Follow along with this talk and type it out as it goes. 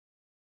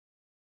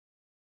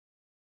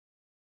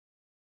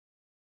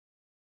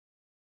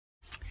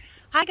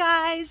Hi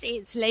guys,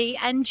 it's Lee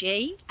and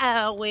G.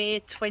 We're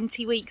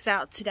 20 weeks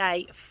out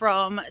today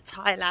from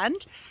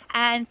Thailand,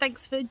 and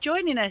thanks for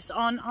joining us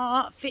on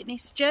our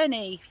fitness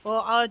journey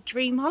for our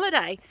dream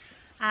holiday.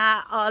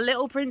 Our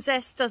little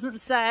princess doesn't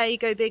say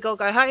go big or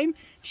go home.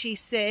 She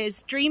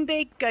says dream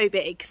big, go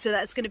big. So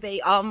that's going to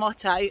be our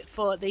motto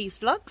for these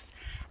vlogs.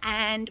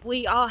 And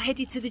we are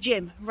headed to the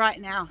gym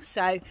right now.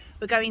 So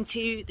we're going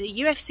to the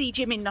UFC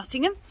gym in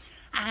Nottingham,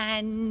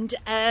 and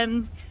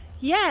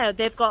yeah,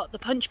 they've got the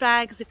punch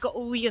bags, they've got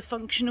all your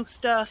functional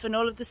stuff and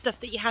all of the stuff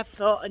that you have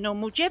for a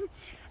normal gym,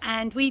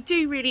 and we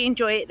do really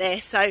enjoy it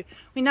there. So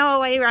we know our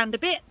way around a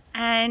bit,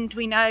 and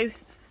we know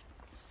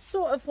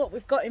sort of what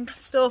we've got in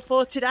store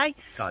for today.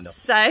 Kind of.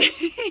 So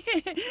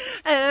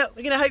we're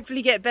going to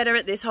hopefully get better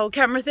at this whole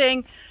camera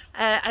thing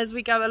as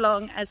we go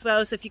along as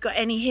well. So if you've got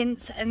any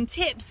hints and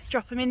tips,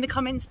 drop them in the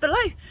comments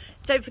below.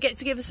 Don't forget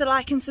to give us a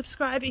like and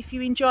subscribe if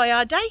you enjoy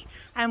our day,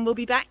 and we'll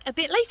be back a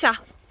bit later.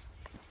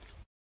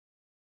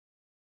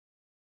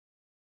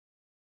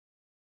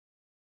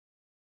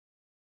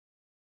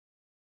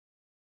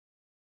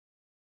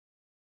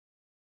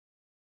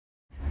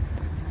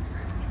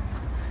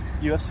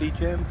 UFC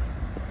gym,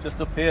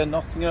 just up here in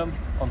Nottingham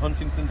on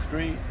Huntington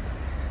Street.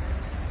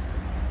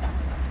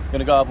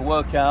 Gonna go have a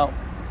workout.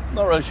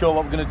 Not really sure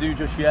what we're gonna do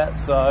just yet,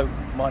 so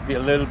might be a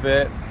little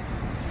bit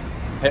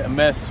hit and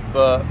miss,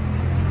 but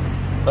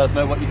let us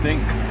know what you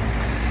think.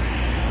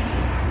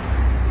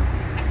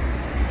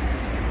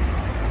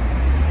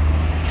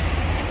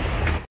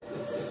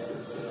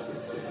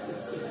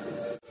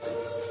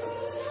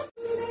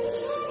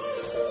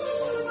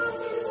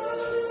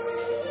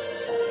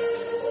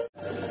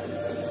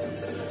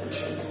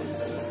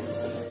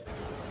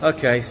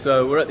 Okay,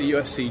 so we're at the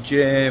UFC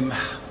gym,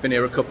 been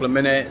here a couple of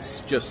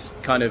minutes, just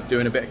kind of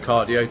doing a bit of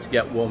cardio to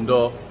get warmed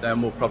up,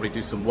 then we'll probably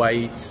do some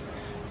weights,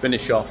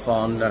 finish off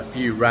on a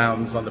few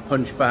rounds on the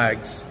punch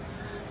bags.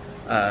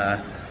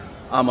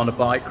 I'm on a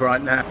bike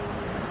right now.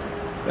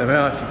 There we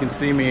are, if you can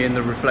see me in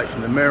the reflection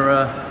of the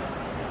mirror.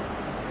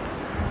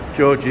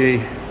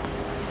 Georgie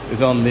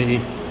is on the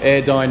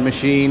Airdyne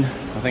machine,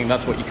 I think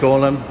that's what you call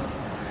them.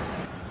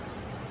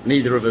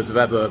 Neither of us have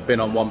ever been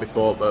on one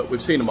before, but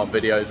we've seen them on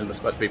videos and they're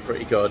supposed to be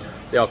pretty good.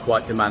 They are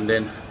quite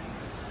demanding.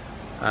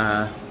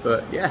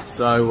 But yeah,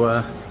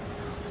 so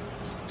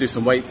do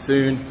some weights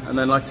soon, and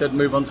then like I said,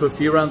 move on to a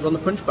few rounds on the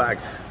punch bag.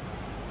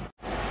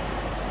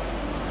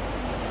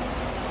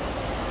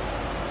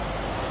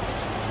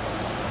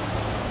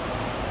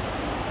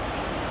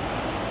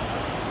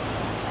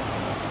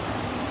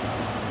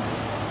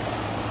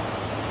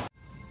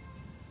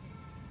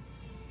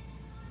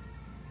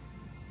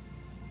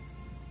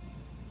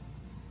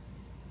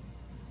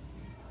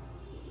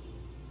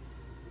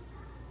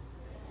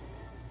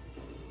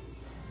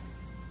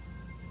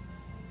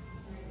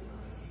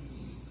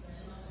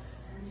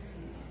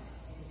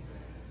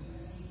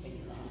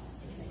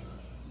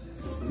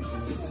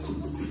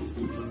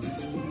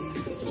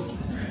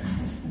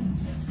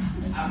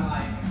 I'm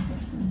like,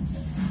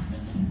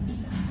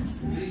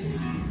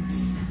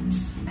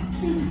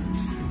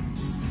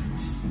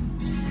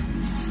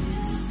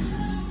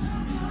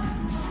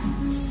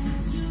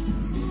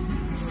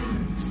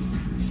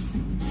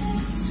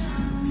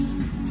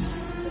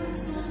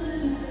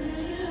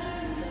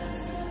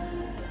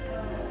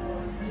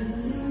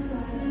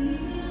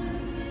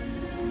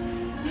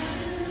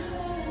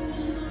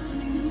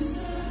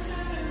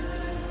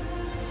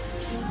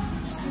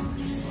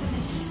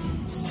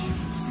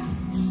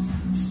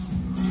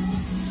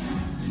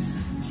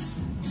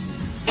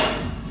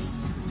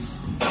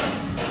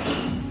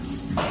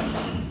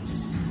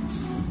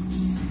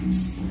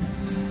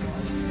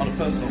 on a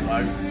personal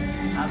note,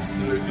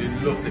 absolutely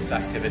love this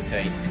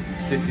activity.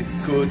 This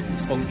is good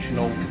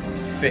functional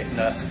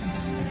fitness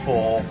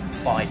for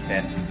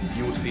fighting.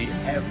 You will see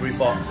every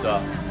boxer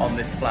on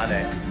this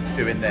planet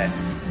doing this.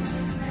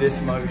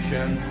 This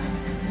motion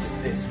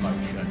is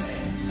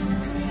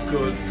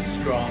good,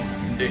 strong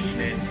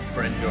conditioning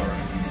for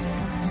endurance.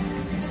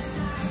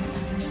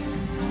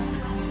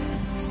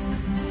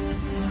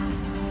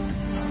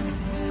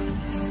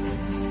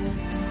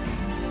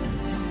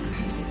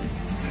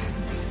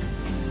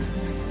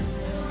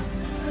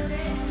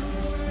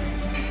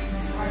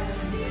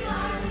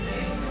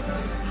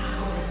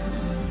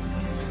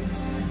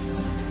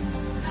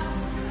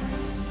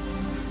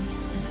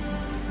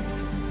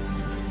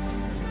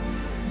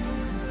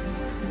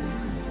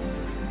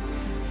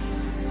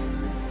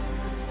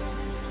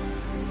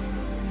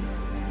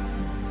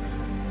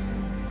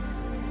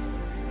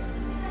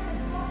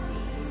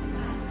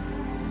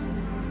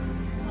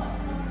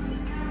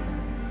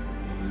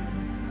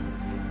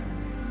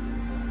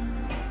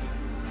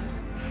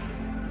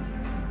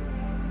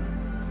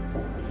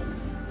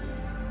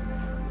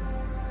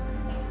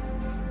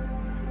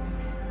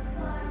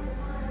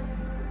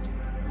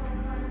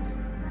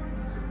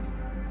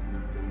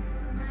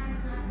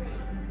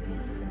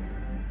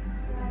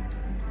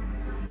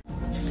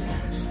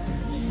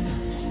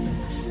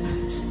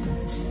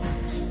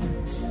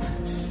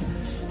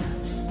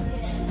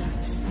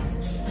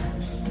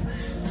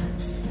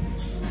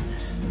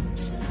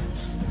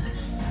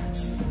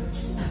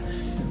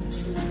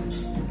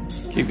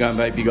 Keep going,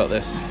 babe, you got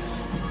this.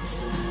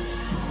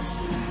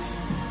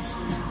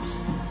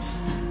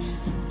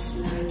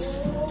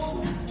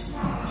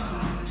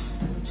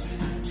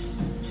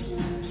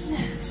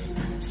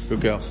 Good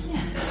girl.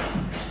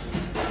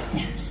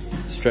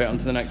 Straight on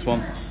to the next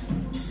one.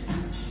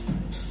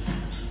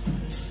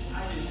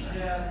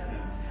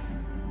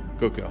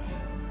 Good girl.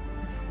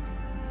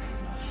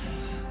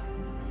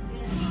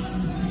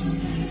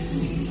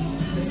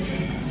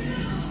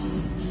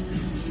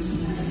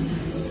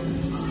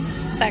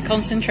 That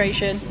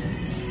concentration.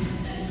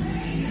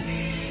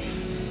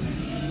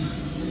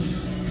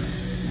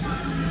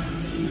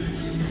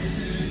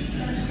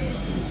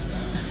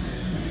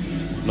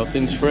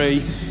 Nothing's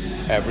free,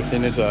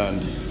 everything is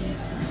earned.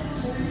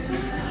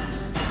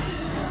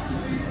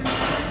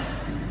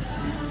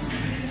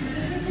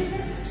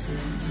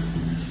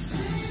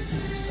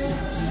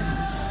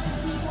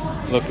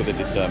 Look at the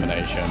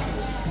determination,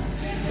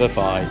 the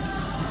fight,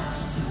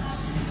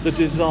 the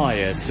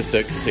desire to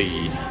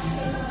succeed.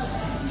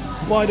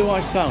 Why do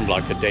I sound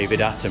like a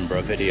David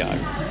Attenborough video?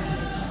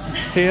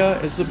 Here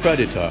is the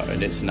predator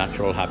in its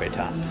natural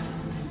habitat.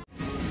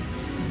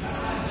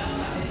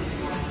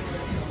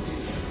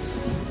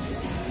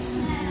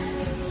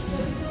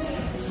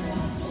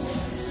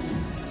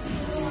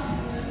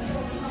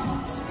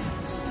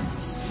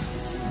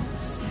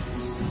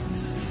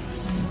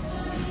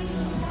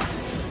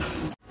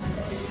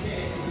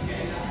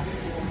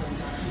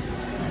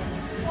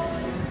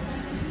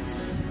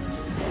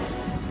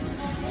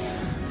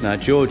 Now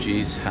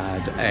Georgie's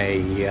had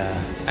a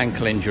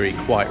ankle injury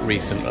quite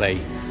recently,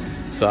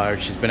 so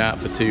she's been out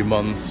for 2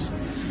 months,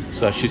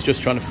 so she's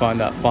just trying to find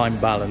that fine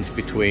balance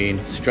between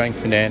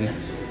strengthening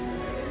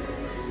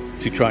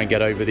to try and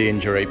get over the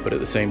injury, but at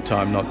the same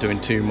time not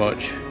doing too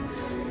much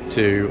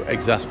to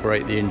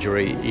exasperate the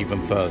injury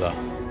even further.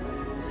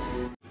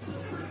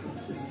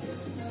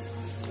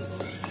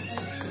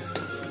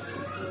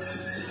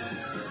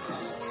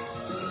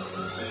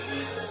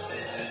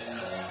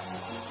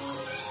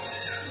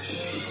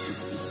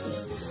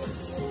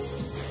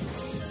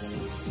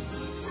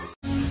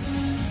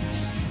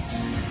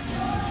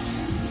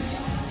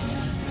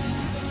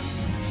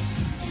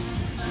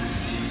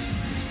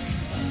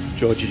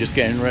 Georgie just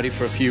getting ready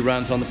for a few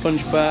rounds on the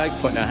punch bag,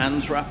 putting her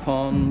hands wrap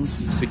on,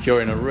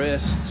 securing her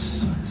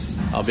wrists.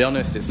 I'll be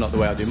honest, it's not the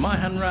way I do my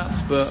hand wraps,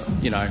 but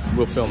you know,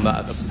 we'll film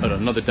that at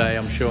another day,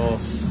 I'm sure.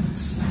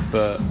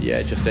 But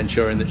yeah, just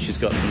ensuring that she's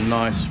got some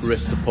nice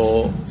wrist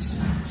support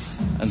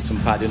and some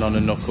padding on her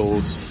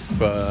knuckles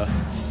for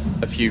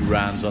a few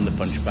rounds on the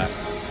punch bag.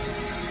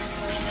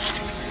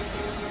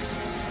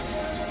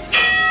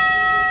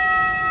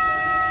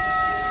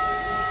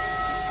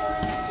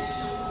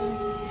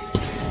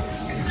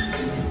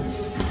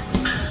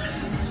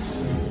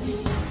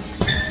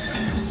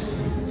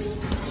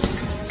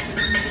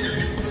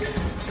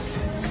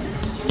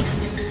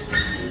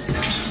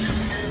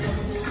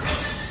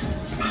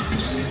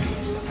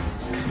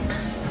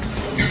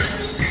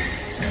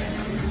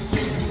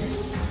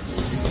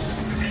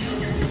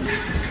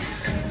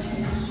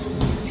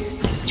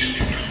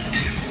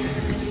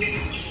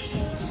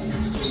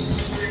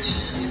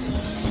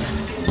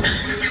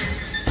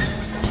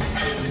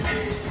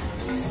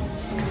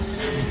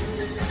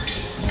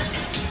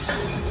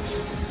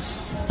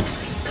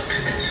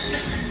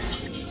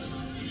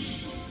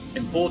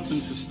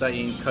 Importance of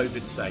staying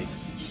COVID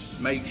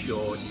safe. Make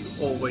sure you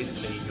always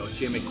clean your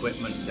gym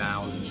equipment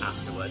down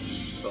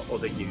afterwards for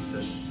other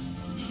users.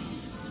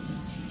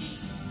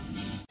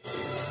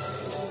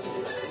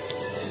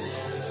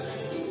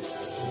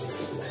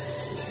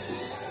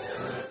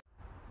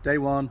 Day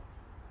one,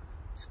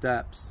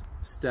 steps.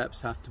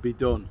 Steps have to be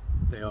done.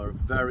 They are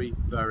very,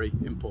 very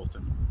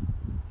important.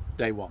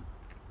 Day one.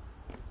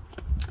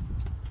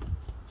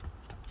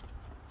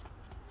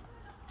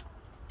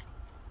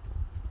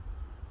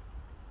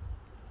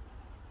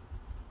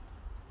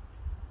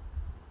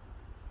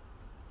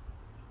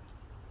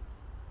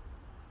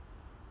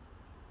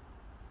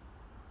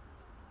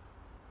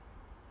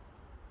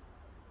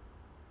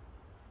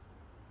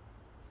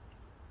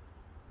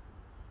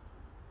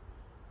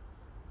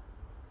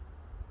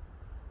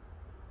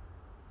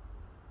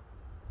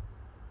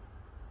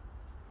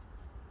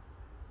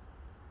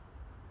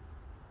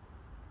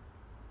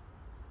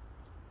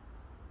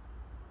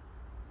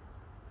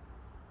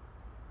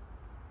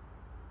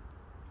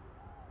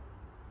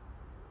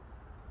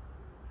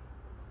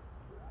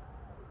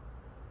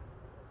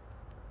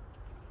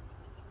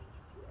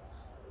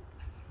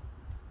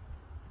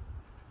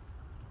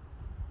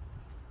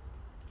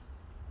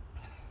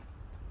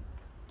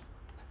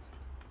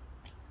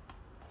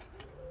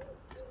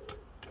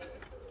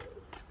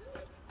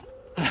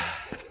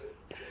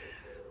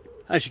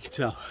 As you can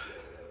tell,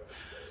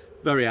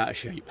 very out of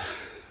shape.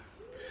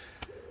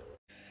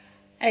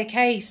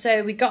 Okay,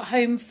 so we got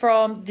home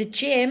from the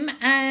gym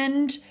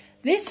and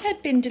this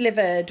had been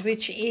delivered,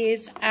 which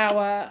is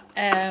our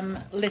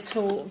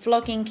little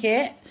vlogging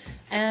kit,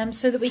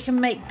 so that we can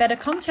make better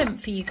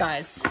content for you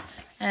guys.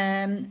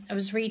 I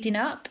was reading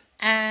up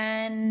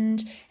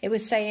and it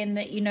was saying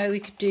that, you know, we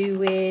could do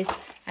with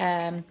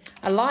a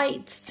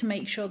light to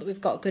make sure that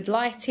we've got good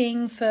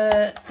lighting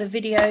for the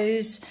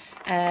videos,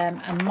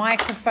 a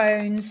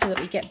microphone so that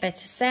we get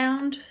better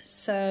sound,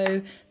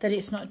 so that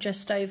it's not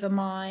just over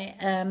my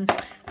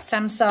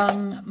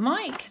Samsung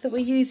mic that we're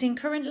using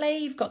currently.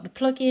 You've got the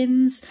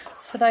plugins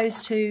for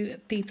those to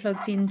be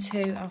plugged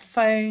into our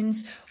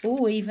phones,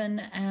 or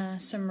even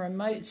some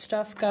remote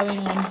stuff going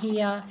on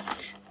here.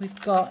 We've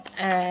got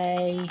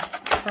a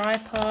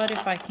tripod,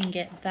 if I can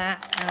get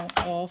that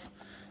out of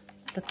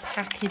the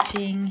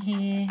packaging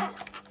here.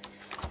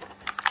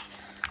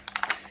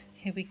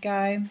 Here we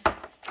go.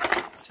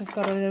 So we've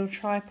got a little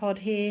tripod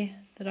here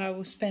that I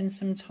will spend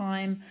some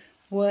time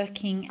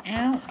working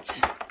out,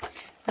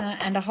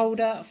 and a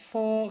holder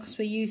for, because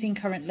we're using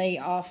currently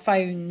our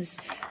phones.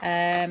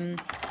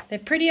 They're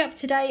pretty up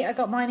to date. I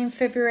got mine in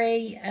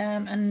February,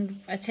 and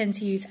I tend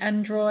to use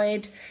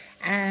Android,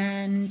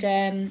 and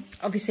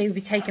obviously we'll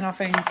be taking our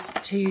phones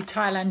to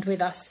Thailand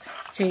with us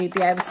to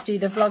be able to do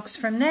the vlogs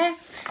from there.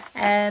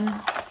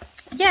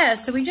 Yeah,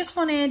 so we just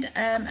wanted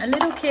a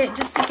little kit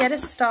just to get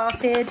us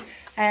started,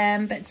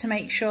 but to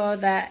make sure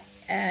that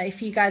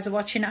if you guys are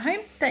watching at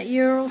home, that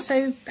you're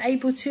also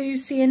able to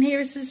see and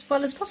hear us as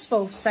well as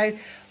possible. So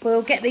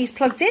we'll get these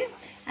plugged in,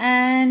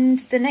 and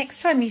the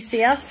next time you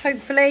see us,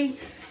 hopefully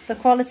the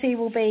quality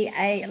will be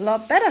a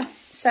lot better.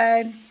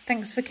 So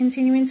thanks for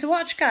continuing to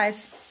watch,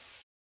 guys.